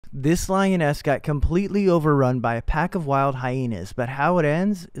This lioness got completely overrun by a pack of wild hyenas, but how it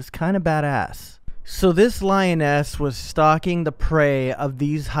ends is kind of badass. So this lioness was stalking the prey of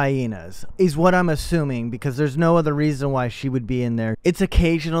these hyenas, is what I'm assuming, because there's no other reason why she would be in there. It's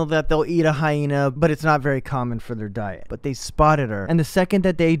occasional that they'll eat a hyena, but it's not very common for their diet. But they spotted her, and the second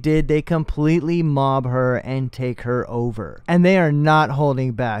that they did, they completely mob her and take her over. And they are not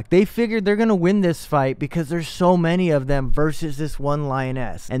holding back. They figured they're gonna win this fight because there's so many of them versus this one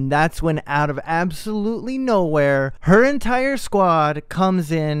lioness. And that's when, out of absolutely nowhere, her entire squad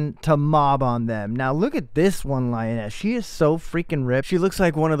comes in to mob on them. Now look at this one lioness. She is so freaking ripped. She looks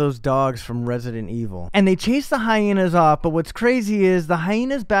like one of those dogs from Resident Evil. And they chase the hyenas off, but what's crazy is the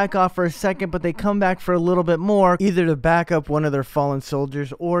hyenas back off for a second, but they come back for a little bit more, either to back up one of their fallen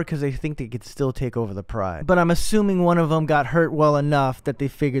soldiers or because they think they could still take over the pride. But I'm assuming one of them got hurt well enough that they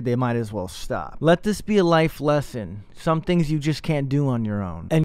figured they might as well stop. Let this be a life lesson. Some things you just can't do on your own. And